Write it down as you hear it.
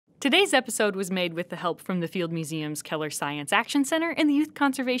Today's episode was made with the help from the Field Museum's Keller Science Action Center and the Youth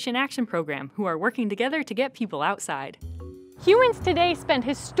Conservation Action Program, who are working together to get people outside. Humans today spend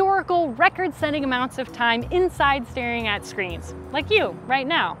historical, record-setting amounts of time inside staring at screens, like you, right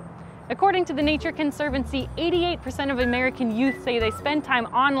now. According to the Nature Conservancy, 88% of American youth say they spend time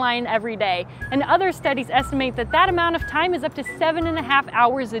online every day, and other studies estimate that that amount of time is up to 7.5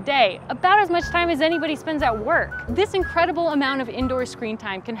 hours a day, about as much time as anybody spends at work. This incredible amount of indoor screen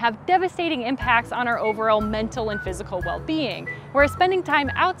time can have devastating impacts on our overall mental and physical well-being, whereas spending time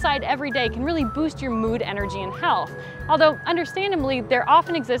outside every day can really boost your mood, energy, and health. Although, understandably, there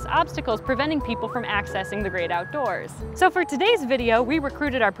often exist obstacles preventing people from accessing the great outdoors. So for today's video, we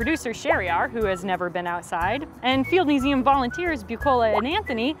recruited our producer Shariar, who has never been outside, and Field Museum volunteers Bukola and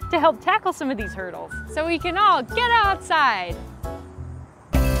Anthony to help tackle some of these hurdles, so we can all get outside.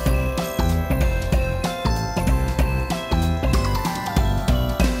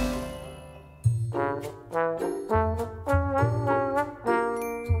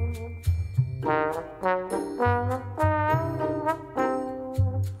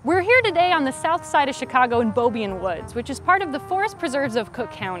 We're here today on the south side of Chicago in Beaubien Woods, which is part of the forest preserves of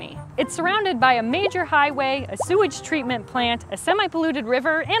Cook County. It's surrounded by a major highway, a sewage treatment plant, a semi-polluted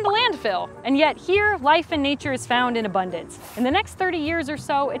river, and a landfill. And yet here, life and nature is found in abundance. In the next 30 years or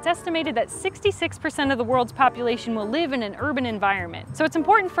so, it's estimated that 66% of the world's population will live in an urban environment. So it's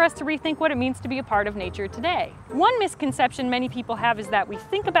important for us to rethink what it means to be a part of nature today. One misconception many people have is that we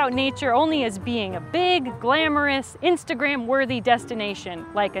think about nature only as being a big, glamorous, Instagram-worthy destination,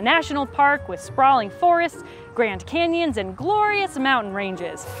 like a national park with sprawling forests, Grand Canyons, and glorious mountain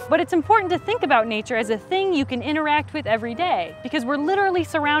ranges. But it's important to think about nature as a thing you can interact with every day, because we're literally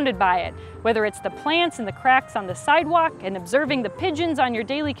surrounded by it, whether it's the plants and the cracks on the sidewalk and observing the pigeons on your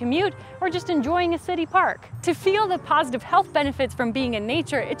daily commute, or just enjoying a city park. To feel the positive health benefits from being in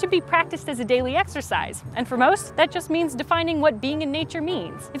nature, it should be practiced as a daily exercise. And for most, that just means defining what being in nature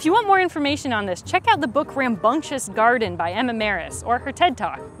means. If you want more information on this, check out the book Rambunctious Garden by Emma Maris, or her TED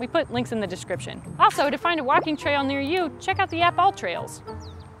Talk. We put links in the description. Also, to find a walking trail near you, check out the app All Trails.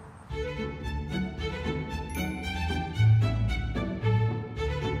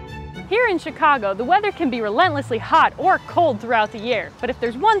 Here in Chicago, the weather can be relentlessly hot or cold throughout the year. But if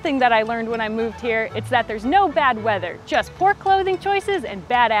there's one thing that I learned when I moved here, it's that there's no bad weather, just poor clothing choices and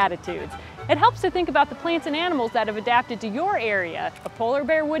bad attitudes. It helps to think about the plants and animals that have adapted to your area. A polar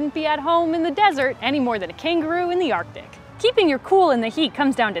bear wouldn't be at home in the desert any more than a kangaroo in the Arctic. Keeping your cool in the heat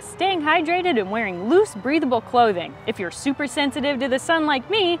comes down to staying hydrated and wearing loose, breathable clothing. If you're super sensitive to the sun like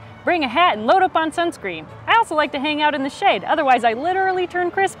me, bring a hat and load up on sunscreen. I also like to hang out in the shade, otherwise I literally turn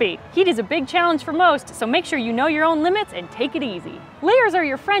crispy. Heat is a big challenge for most, so make sure you know your own limits and take it easy. Layers are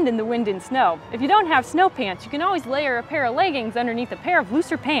your friend in the wind and snow. If you don't have snow pants, you can always layer a pair of leggings underneath a pair of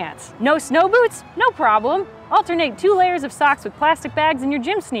looser pants. No snow boots? No problem. Alternate 2 layers of socks with plastic bags in your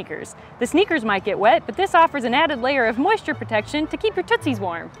gym sneakers. The sneakers might get wet, but this offers an added layer of moisture protection to keep your tootsies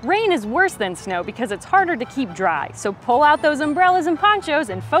warm. Rain is worse than snow because it's harder to keep dry, so pull out those umbrellas and ponchos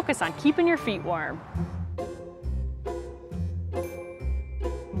and focus on keeping your feet warm.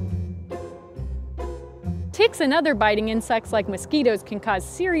 Ticks and other biting insects like mosquitoes can cause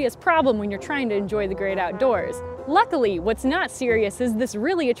serious problem when you're trying to enjoy the great outdoors. Luckily, what's not serious is this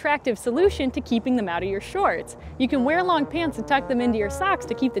really attractive solution to keeping them out of your shorts. You can wear long pants and tuck them into your socks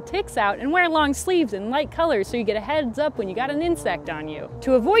to keep the ticks out, and wear long sleeves in light colors so you get a heads up when you got an insect on you.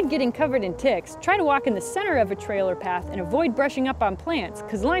 To avoid getting covered in ticks, try to walk in the center of a trail or path and avoid brushing up on plants,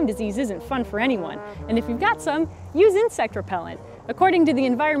 because Lyme disease isn't fun for anyone. And if you've got some, use insect repellent. According to the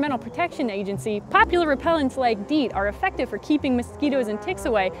Environmental Protection Agency, popular repellents like DEET are effective for keeping mosquitoes and ticks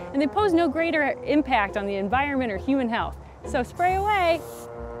away, and they pose no greater impact on the environment or human health. So spray away!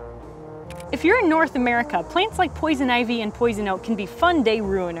 If you're in North America, plants like poison ivy and poison oak can be fun day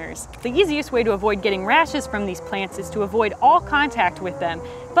ruiners. The easiest way to avoid getting rashes from these plants is to avoid all contact with them,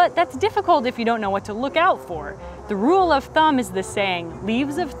 but that's difficult if you don't know what to look out for. The rule of thumb is the saying,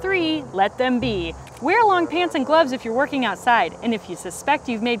 leaves of 3, let them be. Wear long pants and gloves if you're working outside, and if you suspect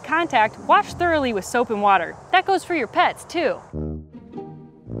you've made contact, wash thoroughly with soap and water. That goes for your pets too.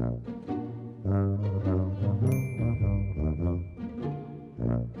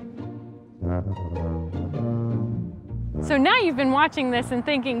 So now you've been watching this and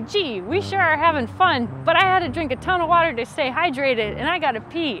thinking, gee, we sure are having fun, but I had to drink a ton of water to stay hydrated and I gotta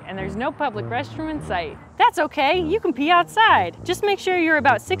pee and there's no public restroom in sight. That's okay, you can pee outside. Just make sure you're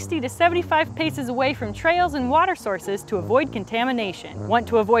about 60 to 75 paces away from trails and water sources to avoid contamination. Want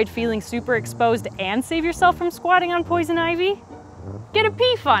to avoid feeling super exposed and save yourself from squatting on poison ivy? Get a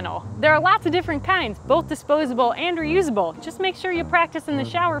pee funnel. There are lots of different kinds, both disposable and reusable. Just make sure you practice in the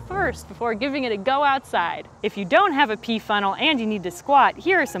shower first before giving it a go outside. If you don't have a pee funnel and you need to squat,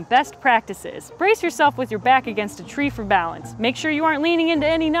 here are some best practices. Brace yourself with your back against a tree for balance. Make sure you aren't leaning into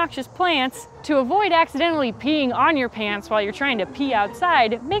any noxious plants. To avoid accidentally peeing on your pants while you're trying to pee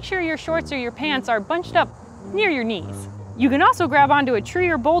outside, make sure your shorts or your pants are bunched up near your knees. You can also grab onto a tree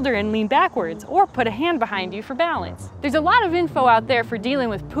or boulder and lean backwards, or put a hand behind you for balance. There's a lot of info out there for dealing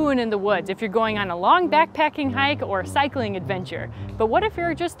with pooing in the woods if you're going on a long backpacking hike or cycling adventure. But what if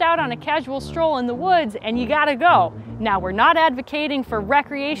you're just out on a casual stroll in the woods and you gotta go? Now, we're not advocating for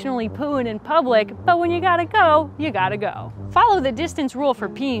recreationally pooing in public, but when you gotta go, you gotta go. Follow the distance rule for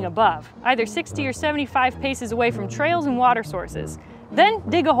peeing above, either 60 or 75 paces away from trails and water sources. Then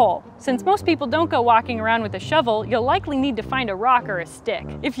dig a hole. Since most people don't go walking around with a shovel, you'll likely need to find a rock or a stick.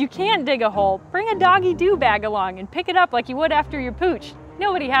 If you can't dig a hole, bring a doggy-doo bag along and pick it up like you would after your pooch.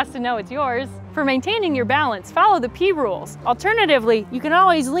 Nobody has to know it's yours. For maintaining your balance, follow the pee rules. Alternatively, you can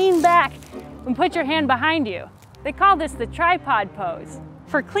always lean back and put your hand behind you. They call this the tripod pose.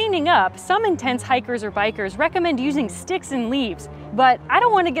 For cleaning up, some intense hikers or bikers recommend using sticks and leaves, but I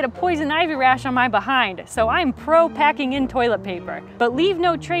don't want to get a poison ivy rash on my behind, so I'm pro packing in toilet paper. But leave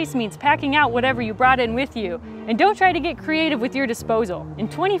no trace means packing out whatever you brought in with you, and don't try to get creative with your disposal. In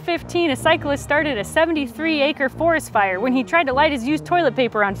 2015, a cyclist started a 73-acre forest fire when he tried to light his used toilet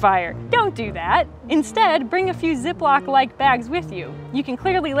paper on fire. Don't do that. Instead, bring a few Ziploc-like bags with you. You can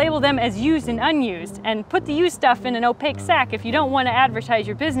clearly label them as used and unused, and put the used stuff in an opaque sack if you don't want to advertise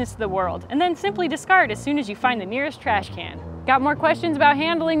your business to the world, and then simply discard as soon as you find the nearest trash can. Got more questions about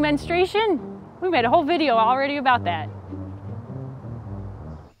handling menstruation? We made a whole video already about that.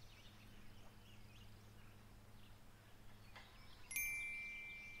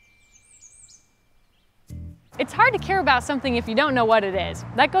 It's hard to care about something if you don't know what it is.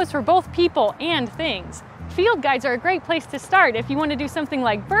 That goes for both people and things. Field guides are a great place to start if you want to do something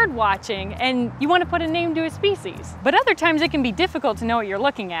like bird watching and you want to put a name to a species. But other times it can be difficult to know what you're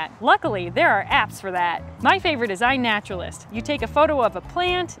looking at. Luckily, there are apps for that. My favorite is iNaturalist. You take a photo of a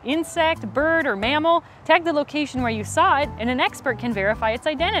plant, insect, bird, or mammal, tag the location where you saw it, and an expert can verify its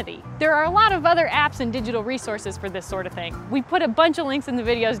identity. There are a lot of other apps and digital resources for this sort of thing. We put a bunch of links in the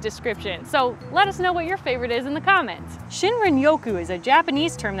video's description, so let us know what your favorite is in the comments. Shinrin-yoku is a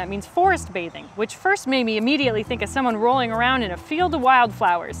Japanese term that means forest bathing, which first made me immediately think of someone rolling around in a field of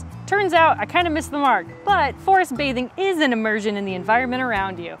wildflowers. Turns out I kind of missed the mark, but forest bathing is an immersion in the environment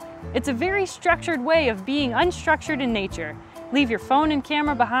around you. It's a very structured way of being unstructured in nature. Leave your phone and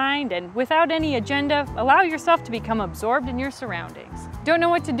camera behind, and without any agenda, allow yourself to become absorbed in your surroundings. Don't know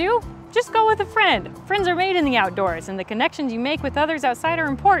what to do? Just go with a friend. Friends are made in the outdoors, and the connections you make with others outside are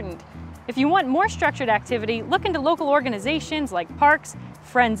important. If you want more structured activity, look into local organizations like parks,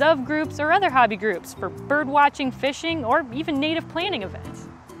 friends of groups, or other hobby groups for bird watching, fishing, or even native planting events.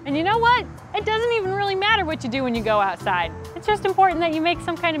 And you know what? It doesn't even really matter what you do when you go outside. It's just important that you make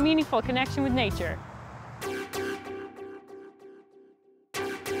some kind of meaningful connection with nature.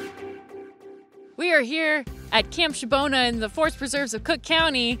 We are here at Camp Shabona in the Forest Preserves of Cook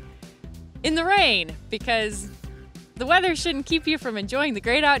County in the rain because the weather shouldn't keep you from enjoying the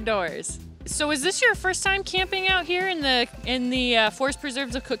great outdoors. So is this your first time camping out here in the Forest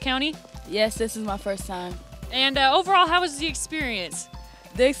Preserves of Cook County? Yes, this is my first time. And overall, how was the experience?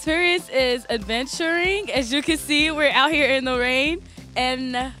 The experience is adventuring. As you can see, we're out here in the rain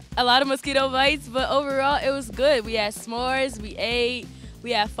and a lot of mosquito bites, but overall it was good. We had s'mores, we ate,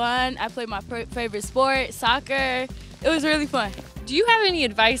 we had fun. I played my favorite sport, soccer. It was really fun. Do you have any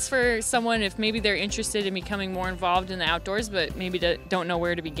advice for someone if maybe they're interested in becoming more involved in the outdoors, but maybe don't know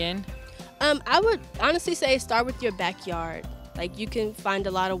where to begin? I would honestly say start with your backyard. Like, you can find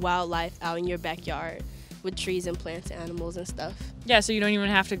a lot of wildlife out in your backyard with trees and plants and animals and stuff. Yeah, so you don't even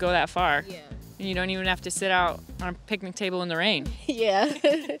have to go that far. Yeah. And you don't even have to sit out on a picnic table in the rain. Yeah.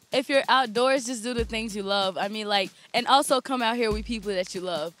 If you're outdoors, just do the things you love. I mean, like, and also come out here with people that you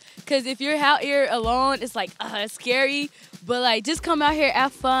love. Because if you're out here alone, it's like, it's scary. But, like, just come out here,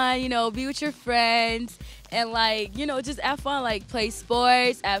 have fun, you know, be with your friends. And, like, you know, just have fun, like, play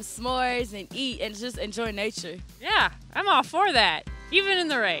sports, have s'mores, and eat, and just enjoy nature. Yeah, I'm all for that, even in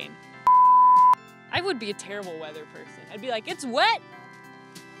the rain. I would be a terrible weather person. I'd be like, it's wet.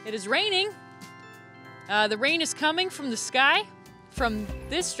 It is raining. The rain is coming from the sky, from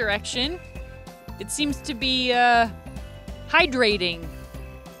this direction. It seems to be hydrating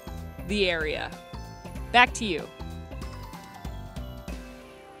the area. Back to you.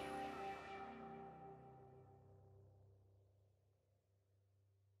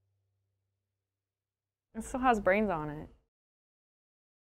 It still has brains on it.